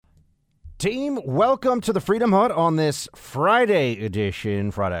Team, welcome to the Freedom Hut on this Friday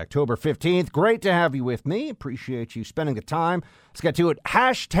edition, Friday, October 15th. Great to have you with me. Appreciate you spending the time. Let's get to it.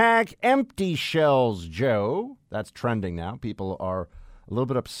 Hashtag empty shells, Joe. That's trending now. People are a little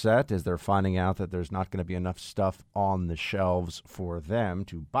bit upset as they're finding out that there's not going to be enough stuff on the shelves for them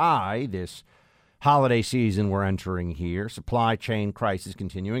to buy this holiday season we're entering here. Supply chain crisis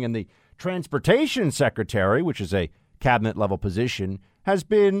continuing. And the Transportation Secretary, which is a cabinet-level position, has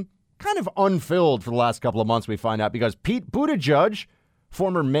been kind of unfilled for the last couple of months, we find out, because Pete Buttigieg,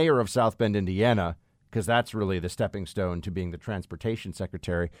 former mayor of South Bend, Indiana, because that's really the stepping stone to being the transportation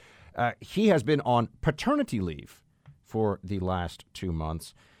secretary, he has been on paternity leave for the last 2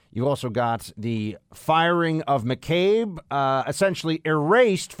 months. You also got the firing of McCabe, essentially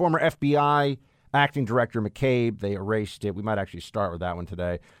erased former FBI acting director McCabe. They erased it. We might actually start with that one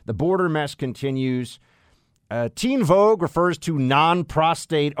today. The border mess continues. Teen Vogue refers to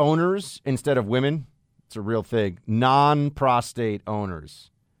non-prostate owners instead of women. It's a real thing. Non-prostate owners.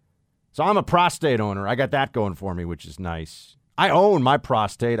 So I'm a prostate owner. I got that going for me, which is nice. I own my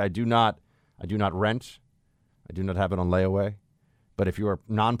prostate. I do not rent. I do not have it on layaway. But if you're a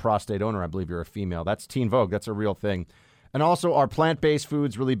non-prostate owner, I believe you're a female. That's Teen Vogue. That's a real thing. And also, are plant-based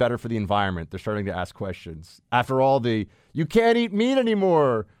foods really better for the environment? They're starting to ask questions. After all you can't eat meat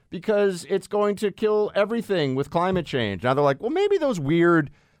anymore because it's going to kill everything with climate change. Now they're like, well, maybe those weird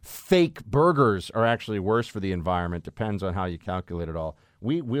fake burgers are actually worse for the environment. Depends on how you calculate it all.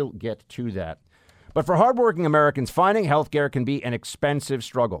 We will get to that. But for hardworking Americans, finding health care can be an expensive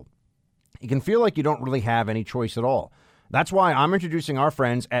struggle. You can feel like you don't really have any choice at all. That's why I'm introducing our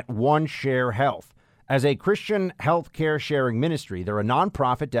friends at OneShare Health. As a Christian health care sharing ministry, they're a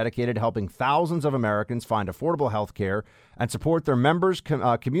nonprofit dedicated to helping thousands of Americans find affordable health care and support their members'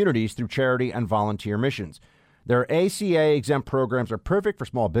 communities through charity and volunteer missions. Their ACA-exempt programs are perfect for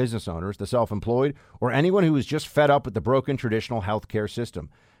small business owners, the self-employed, or anyone who is just fed up with the broken traditional health care system.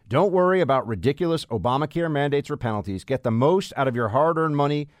 Don't worry about ridiculous Obamacare mandates or penalties. Get the most out of your hard-earned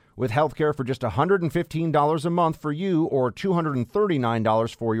money with health care for just $115 a month for you or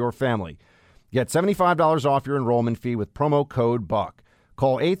 $239 for your family. Get $75 off your enrollment fee with promo code BUCK.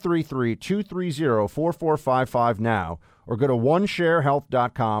 Call 833-230-4455 now or go to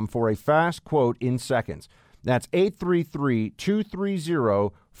onesharehealth.com for a fast quote in seconds. That's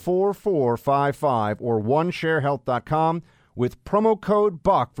 833-230-4455 or onesharehealth.com with promo code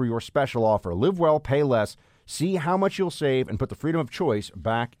BUCK for your special offer. Live well, pay less, see how much you'll save, and put the freedom of choice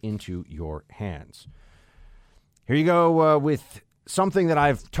back into your hands. Here you go with something that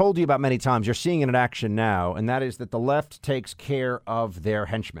I've told you about many times. You're seeing it in action now, and that is that the left takes care of their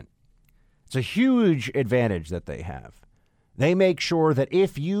henchmen. It's a huge advantage that they have. They make sure that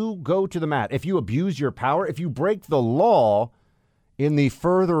if you go to the mat, if you abuse your power, if you break the law in the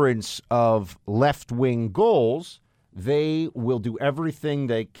furtherance of left-wing goals, they will do everything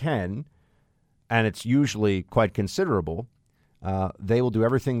they can, and it's usually quite considerable. They will do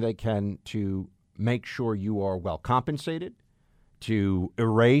everything they can to make sure you are well compensated, to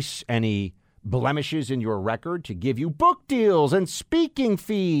erase any blemishes in your record, to give you book deals and speaking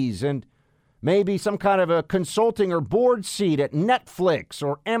fees and maybe some kind of a consulting or board seat at Netflix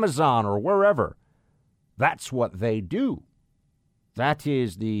or Amazon or wherever. That's what they do. That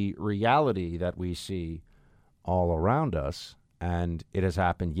is the reality that we see all around us, and it has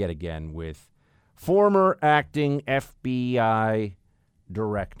happened yet again with former acting FBI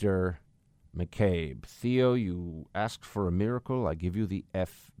Director McCabe. Theo, you asked for a miracle. I give you the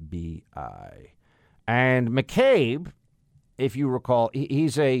FBI. And McCabe, if you recall,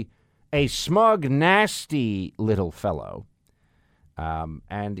 he's a smug, nasty little fellow.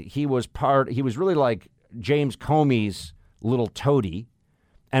 And he was really like James Comey's little toady.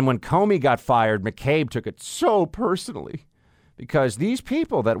 And when Comey got fired, McCabe took it so personally because these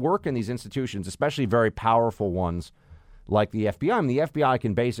people that work in these institutions, especially very powerful ones, like the FBI. I mean, the FBI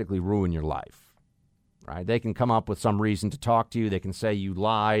can basically ruin your life, right? They can come up with some reason to talk to you. They can say you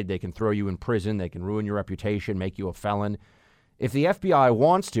lied. They can throw you in prison. They can ruin your reputation, make you a felon. If the FBI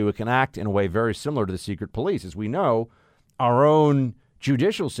wants to, it can act in a way very similar to the secret police. As we know, our own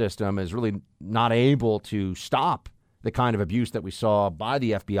judicial system is really not able to stop the kind of abuse that we saw by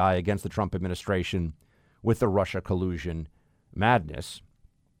the FBI against the Trump administration with the Russia collusion madness.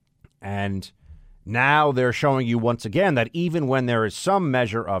 And now they're showing you once again that even when there is some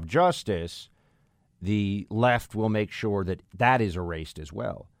measure of justice, the left will make sure that that is erased as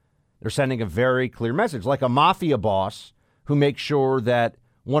well. They're sending a very clear message, like a mafia boss who makes sure that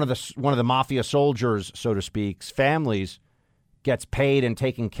one of the mafia soldiers, so to speak, families gets paid and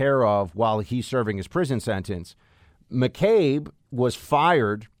taken care of while he's serving his prison sentence. McCabe was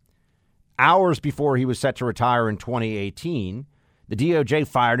fired hours before he was set to retire in 2018, the DOJ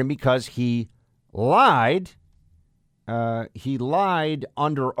fired him because he lied. He lied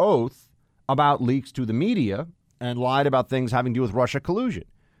under oath about leaks to the media and lied about things having to do with Russia collusion.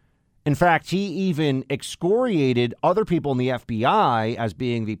 In fact, he even excoriated other people in the FBI as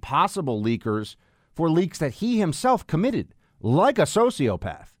being the possible leakers for leaks that he himself committed, like a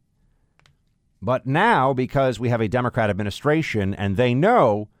sociopath. But now, because we have a Democrat administration and they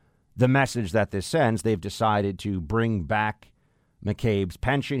know the message that this sends, they've decided to bring back McCabe's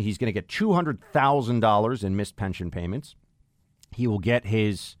pension. He's going to get $200,000 in missed pension payments. He will get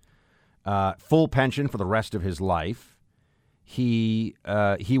his full pension for the rest of his life. He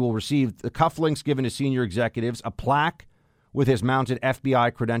will receive the cufflinks given to senior executives, a plaque with his mounted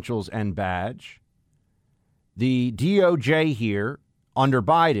FBI credentials and badge. The DOJ here under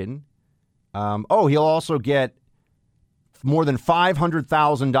Biden, he'll also get more than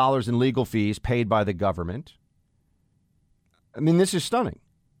 $500,000 in legal fees paid by the government. I mean, this is stunning.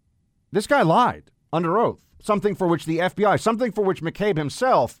 This guy lied under oath, something for which the FBI, something for which McCabe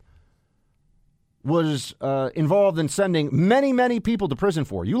himself was involved in sending many, many people to prison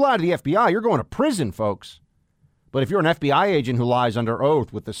for. You lie to the FBI, you're going to prison, folks. But if you're an FBI agent who lies under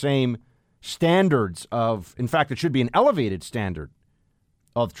oath with the same standards of, in fact, it should be an elevated standard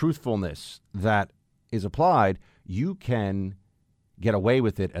of truthfulness that is applied, you can get away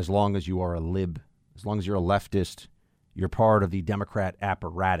with it as long as you are a lib, as long as you're a leftist, you're part of the Democrat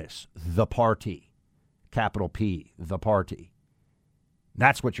apparatus, the party, capital P, the party.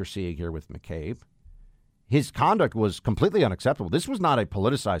 That's what you're seeing here with McCabe. His conduct was completely unacceptable. This was not a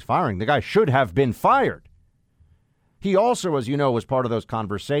politicized firing. The guy should have been fired. He also, as you know, was part of those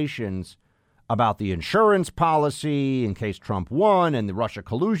conversations about the insurance policy in case Trump won and the Russia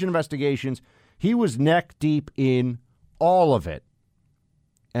collusion investigations. He was neck deep in all of it.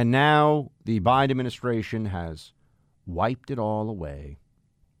 And now the Biden administration has wiped it all away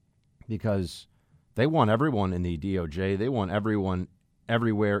because they want everyone in the DOJ, they want everyone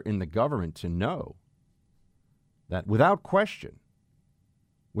everywhere in the government to know that without question,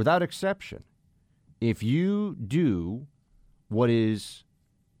 without exception, if you do what is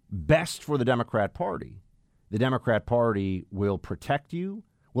best for the Democrat Party will protect you,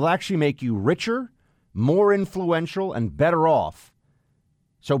 will actually make you richer, more influential, and better off.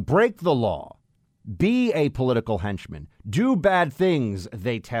 So break the law. Be a political henchman. Do bad things,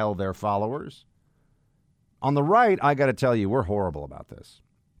 they tell their followers. On the right, I got to tell you, we're horrible about this.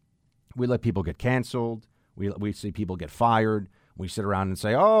 We let people get canceled. We see people get fired. We sit around and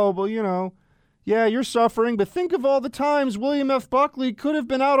say, oh, well, you know, yeah, you're suffering, but think of all the times William F. Buckley could have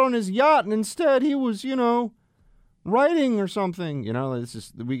been out on his yacht and instead he was, you know, writing or something. You know,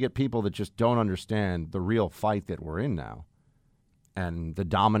 we get people that just don't understand the real fight that we're in now and the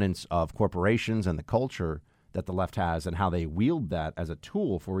dominance of corporations and the culture that the left has and how they wield that as a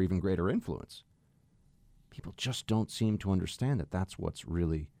tool for even greater influence. People just don't seem to understand that that's what's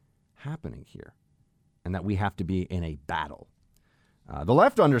really happening here and that we have to be in a battle. The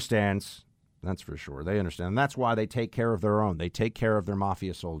left understands, that's for sure. They understand. And that's why they take care of their own. They take care of their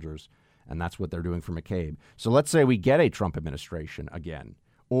mafia soldiers, and that's what they're doing for McCabe. So let's say we get a Trump administration again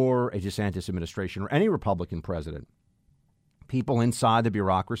or a DeSantis administration or any Republican president. People inside the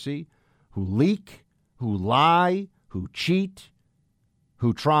bureaucracy who leak, who lie, who cheat,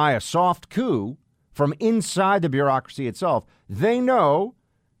 who try a soft coup from inside the bureaucracy itself, they know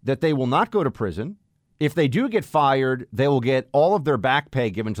that they will not go to prison. If they do get fired, they will get all of their back pay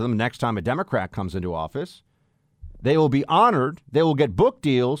given to them next time a Democrat comes into office. They will be honored. They will get book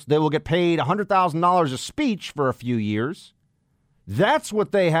deals. They will get paid $100,000 a speech for a few years. That's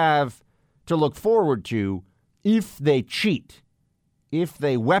what they have to look forward to if they cheat, if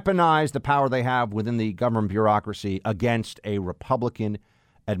they weaponize the power they have within the government bureaucracy against a Republican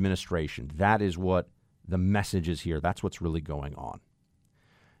administration. That is what the message is here. That's what's really going on.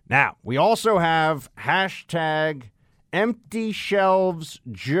 Now, we also have hashtag Empty Shelves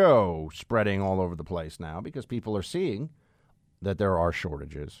Joe spreading all over the place now because people are seeing that there are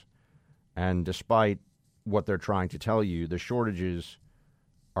shortages. And despite what they're trying to tell you, the shortages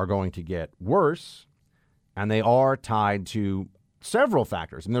are going to get worse, and they are tied to several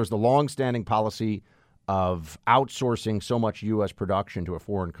factors. And there's the longstanding policy of outsourcing so much U.S. production to a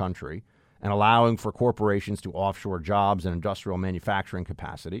foreign country and allowing for corporations to offshore jobs and industrial manufacturing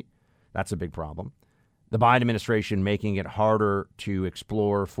capacity. That's a big problem. The Biden administration making it harder to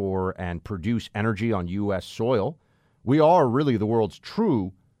explore for and produce energy on U.S. soil. We are really the world's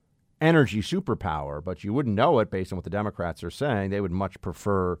true energy superpower, but you wouldn't know it based on what the Democrats are saying. They would much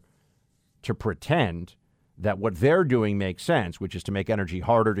prefer to pretend that what they're doing makes sense, which is to make energy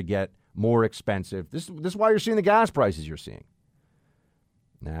harder to get, more expensive. This is why you're seeing the gas prices you're seeing.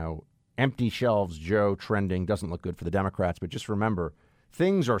 Now, empty shelves, Joe, trending doesn't look good for the Democrats, but just remember,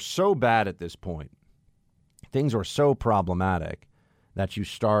 things are so bad at this point. Things are so problematic that you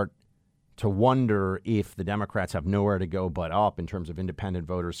start to wonder if the Democrats have nowhere to go but up in terms of independent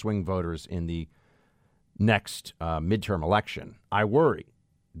voters, swing voters in the next midterm election. I worry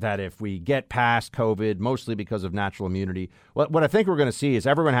that if we get past COVID, mostly because of natural immunity, what I think we're going to see is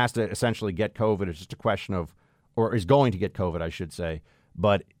everyone has to essentially get COVID. It's just a question of, or is going to get COVID, I should say.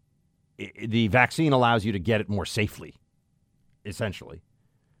 But the vaccine allows you to get it more safely, essentially.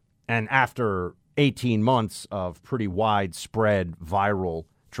 And after 18 months of pretty widespread viral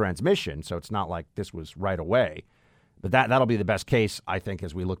transmission, so it's not like this was right away. But that'll be the best case, I think,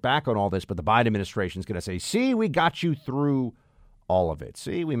 as we look back on all this. But the Biden administration is going to say, see, we got you through all of it.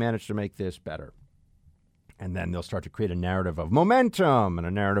 See, we managed to make this better. And then they'll start to create a narrative of momentum and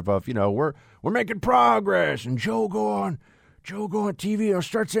a narrative of, we're making progress. And Joe go on TV or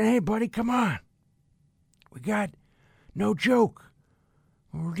start saying, hey, buddy, come on. We got no joke.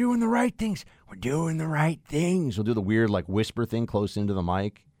 We're doing the right things. We're doing the right things. He'll do the weird, whisper thing close into the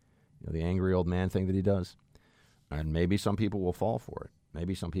mic. The angry old man thing that he does. And maybe some people will fall for it.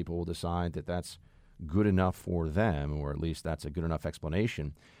 Maybe some people will decide that that's good enough for them, or at least that's a good enough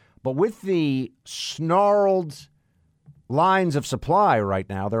explanation. But with the snarled lines of supply right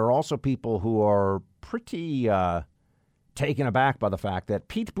now, there are also people who are pretty taken aback by the fact that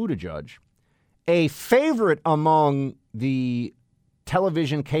Pete Buttigieg, a favorite among the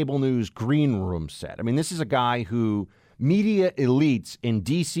television cable news green room set. I mean, this is a guy who media elites in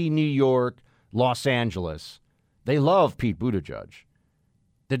D.C., New York, Los Angeles, they love Pete Buttigieg.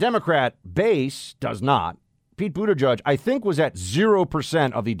 The Democrat base does not. Pete Buttigieg, I think, was at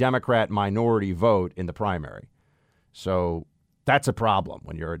 0% of the Democrat minority vote in the primary. So that's a problem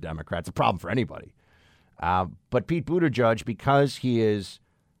when you're a Democrat. It's a problem for anybody. But Pete Buttigieg, because he is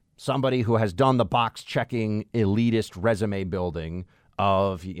somebody who has done the box-checking, elitist resume building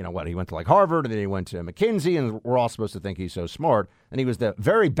of, he went to Harvard, and then he went to McKinsey, and we're all supposed to think he's so smart. And he was the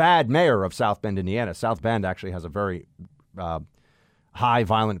very bad mayor of South Bend, Indiana. South Bend actually has a very high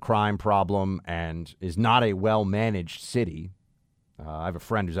violent crime problem and is not a well-managed city. I have a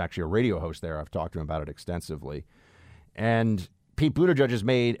friend who's actually a radio host there. I've talked to him about it extensively. And Pete Buttigieg has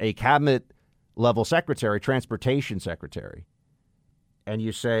made a cabinet-level secretary, transportation secretary. And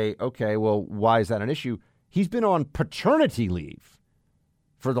you say, okay, well, why is that an issue? He's been on paternity leave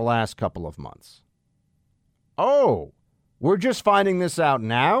for the last couple of months. Oh, we're just finding this out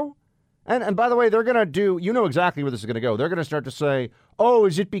now? And by the way, they're going to do, exactly where this is going to go. They're going to start to say, oh,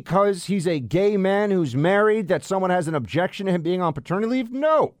 is it because he's a gay man who's married that someone has an objection to him being on paternity leave?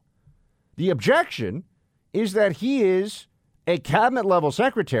 No. The objection is that he is a cabinet-level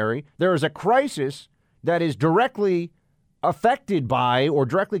secretary. There is a crisis that is directly affected by or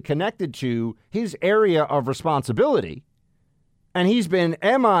directly connected to his area of responsibility. And he's been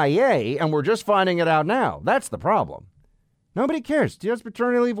MIA, and we're just finding it out now. That's the problem. Nobody cares. He has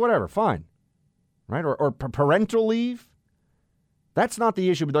paternity leave, whatever, fine. Right? Or parental leave. That's not the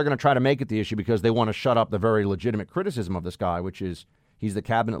issue, but they're going to try to make it the issue because they want to shut up the very legitimate criticism of this guy, which is he's the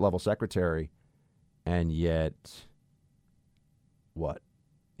cabinet-level secretary, and yet, what?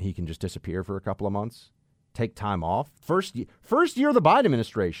 He can just disappear for a couple of months? Take time off? First year of the Biden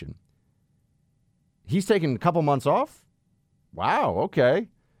administration. He's taking a couple months off? Wow, okay.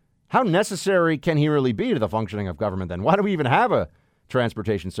 How necessary can he really be to the functioning of government then? Why do we even have a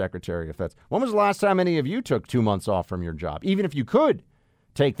transportation secretary if that's... When was the last time any of you took 2 months off from your job? Even if you could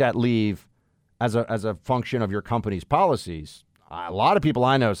take that leave as a function of your company's policies. A lot of people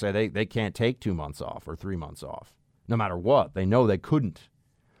I know say they can't take 2 months off or 3 months off, no matter what. They know they couldn't.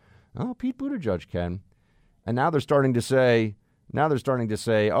 Oh, Pete Buttigieg can. And now they're starting to say,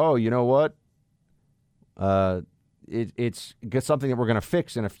 oh, you know what? It's something that we're going to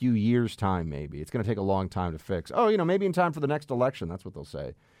fix in a few years' time, maybe. It's going to take a long time to fix. Oh, maybe in time for the next election. That's what they'll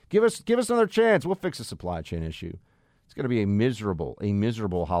say. Give us another chance. We'll fix the supply chain issue. It's going to be a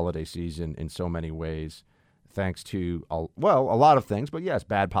miserable holiday season in so many ways, thanks to, a lot of things. But yes,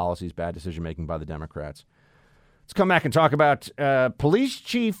 bad policies, bad decision-making by the Democrats. Let's come back and talk about police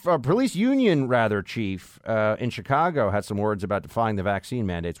union chief in Chicago had some words about defying the vaccine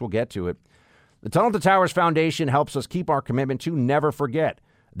mandates. We'll get to it. The Tunnel to Towers Foundation helps us keep our commitment to never forget.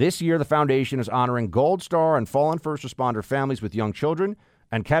 This year, the foundation is honoring Gold Star and fallen first responder families with young children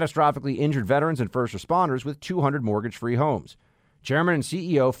and catastrophically injured veterans and first responders with 200 mortgage-free homes. Chairman and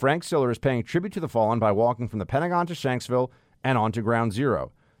CEO Frank Siller is paying tribute to the fallen by walking from the Pentagon to Shanksville and on to Ground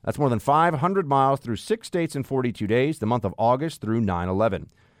Zero. That's more than 500 miles through 6 states in 42 days, the month of August through 9/11.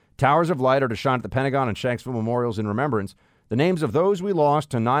 Towers of light are to shine at the Pentagon and Shanksville memorials in remembrance. The names of those we lost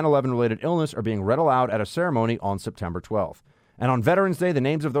to 9/11-related illness are being read aloud at a ceremony on September 12th. And on Veterans Day, the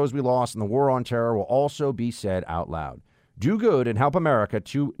names of those we lost in the War on Terror will also be said out loud. Do good and help America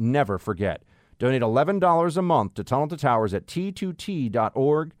to never forget. Donate $11 a month to Tunnel to Towers at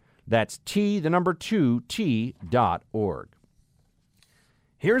T2T.org. That's T2T.org.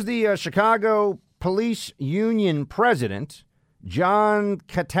 Here's the Chicago Police Union president, John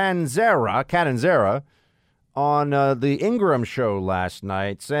Catanzara, on the Ingram show last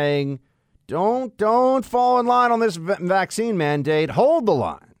night, saying, don't fall in line on this vaccine mandate. Hold the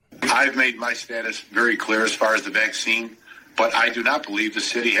line. I've made my status very clear as far as the vaccine, but I do not believe the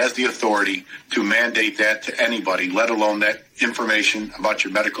city has the authority to mandate that to anybody, let alone that information about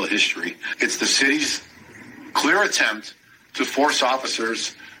your medical history. It's the city's clear attempt to force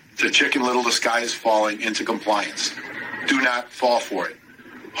officers to Chicken Little, the sky is falling, into compliance. Do not fall for it.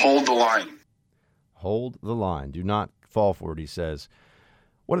 Hold the line. Hold the line. Do not fall for it, he says.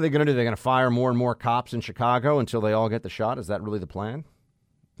 What are they going to do? They're going to fire more and more cops in Chicago until they all get the shot? Is that really the plan?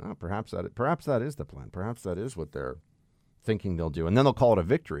 Oh, perhaps that is the plan. Perhaps that is what they're thinking they'll do. And then they'll call it a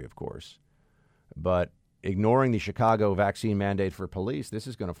victory, of course. But ignoring the Chicago vaccine mandate for police, this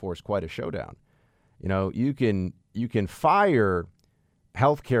is going to force quite a showdown. You know, you can fire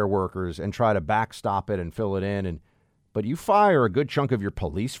healthcare workers and try to backstop it and fill it in, but you fire a good chunk of your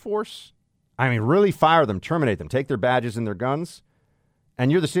police force? I mean, really fire them, terminate them, take their badges and their guns?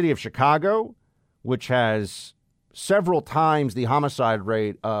 And you're the city of Chicago, which has several times the homicide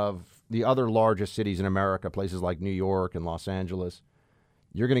rate of the other largest cities in America, places like New York and Los Angeles.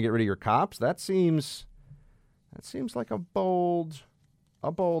 You're going to get rid of your cops? That seems like a bold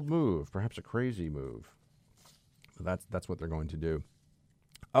move, perhaps a crazy move. That's what they're going to do.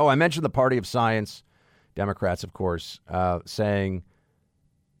 Oh, I mentioned the Party of Science, Democrats, of course, saying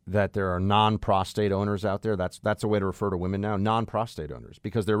that there are non-prostate owners out there. That's a way to refer to women now, non-prostate owners,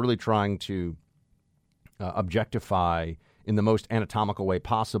 because they're really trying to objectify in the most anatomical way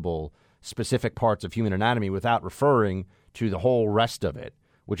possible specific parts of human anatomy without referring to the whole rest of it,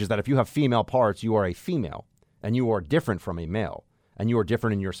 which is that if you have female parts, you are a female, and you are different from a male. And you are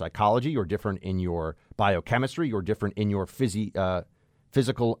different in your psychology, you're different in your biochemistry, you're different in your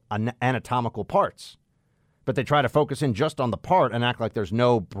physical anatomical parts. But they try to focus in just on the part and act like there's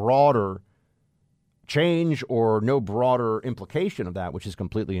no broader change or no broader implication of that, which is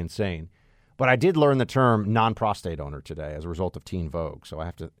completely insane. But I did learn the term non-prostate owner today as a result of Teen Vogue. So I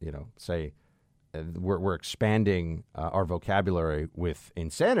have to, say we're expanding our vocabulary with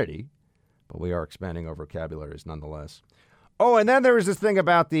insanity, but we are expanding our vocabularies nonetheless. Oh, and then there was this thing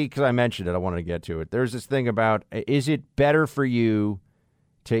about because I mentioned it, I wanted to get to it. There's this thing about, is it better for you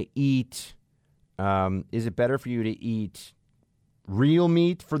to eat real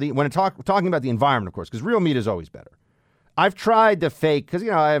meat when talking about the environment, of course, because real meat is always better. I've tried the fake, because,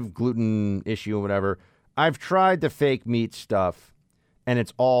 I have gluten issue or whatever. I've tried the fake meat stuff, and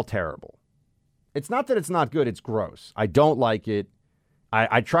it's all terrible. It's not that it's not good, it's gross. I don't like it.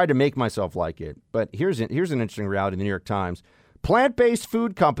 I tried to make myself like it, but here's an interesting reality in the New York Times. Plant-based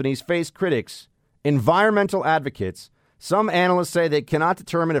food companies face critics, environmental advocates. Some analysts say they cannot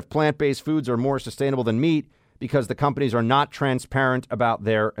determine if plant-based foods are more sustainable than meat because the companies are not transparent about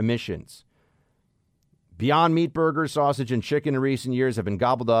their emissions. Beyond Meat burgers, sausage, and chicken in recent years have been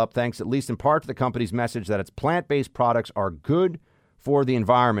gobbled up, thanks at least in part to the company's message that its plant-based products are good for the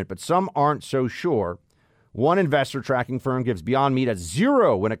environment, but some aren't so sure. One investor tracking firm gives Beyond Meat a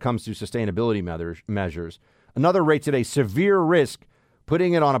 0 when it comes to sustainability measures. Another rates it a severe risk,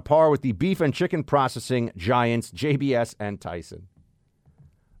 putting it on a par with the beef and chicken processing giants JBS and Tyson.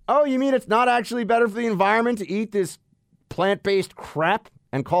 Oh, you mean it's not actually better for the environment to eat this plant-based crap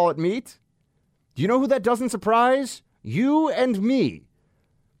and call it meat? Do you know who that doesn't surprise? You and me.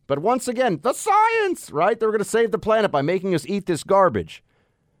 But once again, the science, right? They're going to save the planet by making us eat this garbage.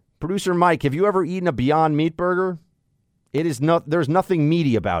 Producer Mike, have you ever eaten a Beyond Meat burger? There's nothing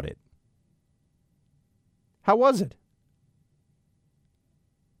meaty about it. How was it?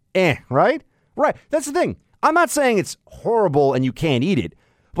 Right? Right. That's the thing. I'm not saying it's horrible and you can't eat it,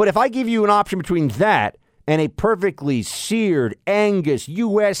 but if I give you an option between that and a perfectly seared Angus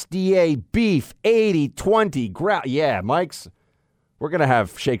USDA beef 80/20 yeah, Mike's, we're going to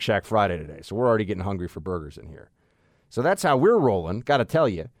have Shake Shack Friday today, so we're already getting hungry for burgers in here. So that's how we're rolling, got to tell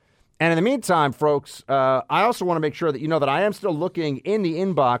you. And in the meantime, folks, I also want to make sure that you know that I am still looking in the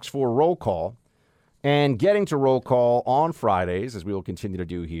inbox for roll call and getting to roll call on Fridays, as we will continue to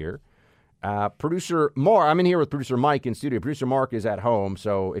do here. Producer Mark, I'm in here with producer Mike in studio. Producer Mark is at home,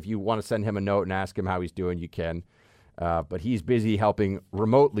 so if you want to send him a note and ask him how he's doing, you can. But he's busy helping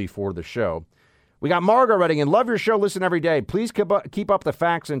remotely for the show. We got Margo writing in, love your show, listen every day. Please keep up the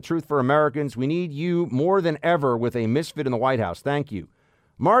facts and truth for Americans. We need you more than ever with a misfit in the White House. Thank you.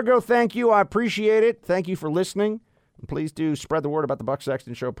 Margo, thank you. I appreciate it. Thank you for listening. And please do spread the word about the Buck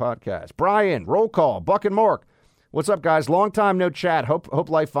Sexton Show podcast. Brian, roll call, Buck and Mark. What's up, guys? Long time no chat. Hope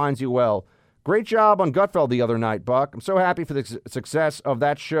life finds you well. Great job on Gutfeld the other night, Buck. I'm so happy for the success of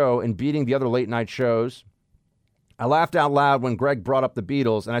that show and beating the other late night shows. I laughed out loud when Greg brought up the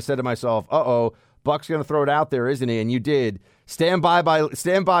Beatles, and I said to myself, uh-oh, Buck's going to throw it out there, isn't he? And you did. Stand by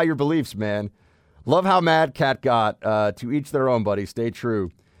your beliefs, man. Love how mad Cat got. To each their own, buddy. Stay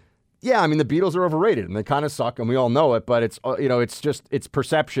true. Yeah, I mean, the Beatles are overrated, and they kind of suck, and we all know it, but it's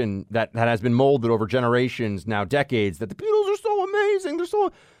perception that has been molded over generations, now decades, that the Beatles are so amazing.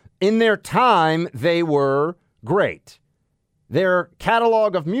 In their time, they were great. Their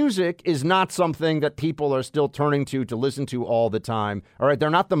catalog of music is not something that people are still turning to listen to all the time. All right, they're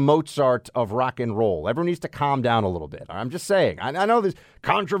not the Mozart of rock and roll. Everyone needs to calm down a little bit. I'm just saying. I know there's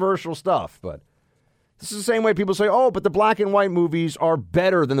controversial stuff, but this is the same way people say, oh, but the black and white movies are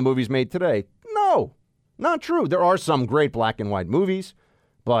better than the movies made today. No, not true. There are some great black and white movies,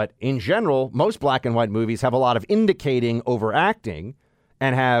 but in general, most black and white movies have a lot of indicating overacting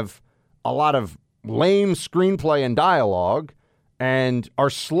and have a lot of lame screenplay and dialogue and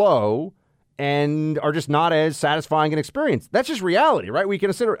are slow and are just not as satisfying an experience. That's just reality, right? We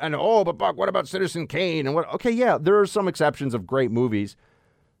consider, but Buck, what about Citizen Kane? And what? Okay, yeah, there are some exceptions of great movies.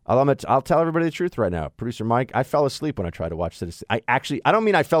 I'll tell everybody the truth right now. Producer Mike, I fell asleep when I tried to watch Citizen. I don't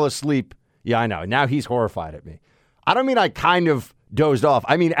mean I fell asleep. Yeah, I know. Now he's horrified at me. I don't mean I kind of dozed off.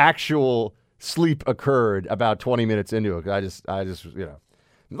 I mean actual sleep occurred about 20 minutes into it. I just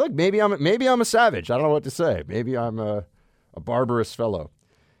look, maybe I'm a savage. I don't know what to say. Maybe I'm a barbarous fellow.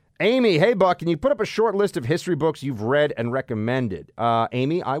 Amy, hey, Buck, can you put up a short list of history books you've read and recommended?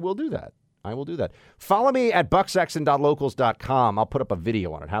 Amy, I will do that. Follow me at bucksexton.locals.com. I'll put up a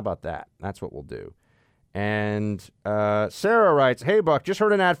video on it. How about that? That's what we'll do. And Sarah writes, hey, Buck, just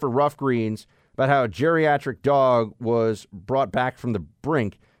heard an ad for Rough Greens about how a geriatric dog was brought back from the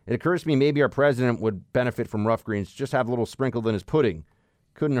brink. It occurs to me maybe our president would benefit from Rough Greens. Just have a little sprinkled in his pudding.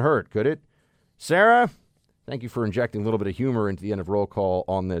 Couldn't hurt, could it? Sarah, thank you for injecting a little bit of humor into the end of Roll Call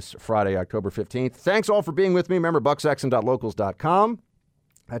on this Friday, October 15th. Thanks all for being with me. Remember, bucksexton.locals.com.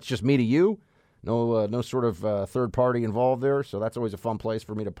 That's just me to you. No sort of third party involved there. So that's always a fun place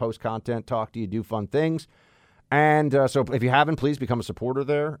for me to post content, talk to you, do fun things. And so if you haven't, please become a supporter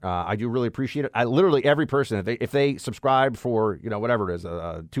there. I do really appreciate it. Literally every person, if they subscribe for, whatever it is,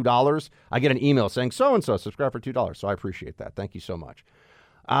 $2, I get an email saying so-and-so subscribe for $2. So I appreciate that. Thank you so much.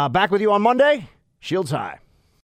 Back with you on Monday. Shields high.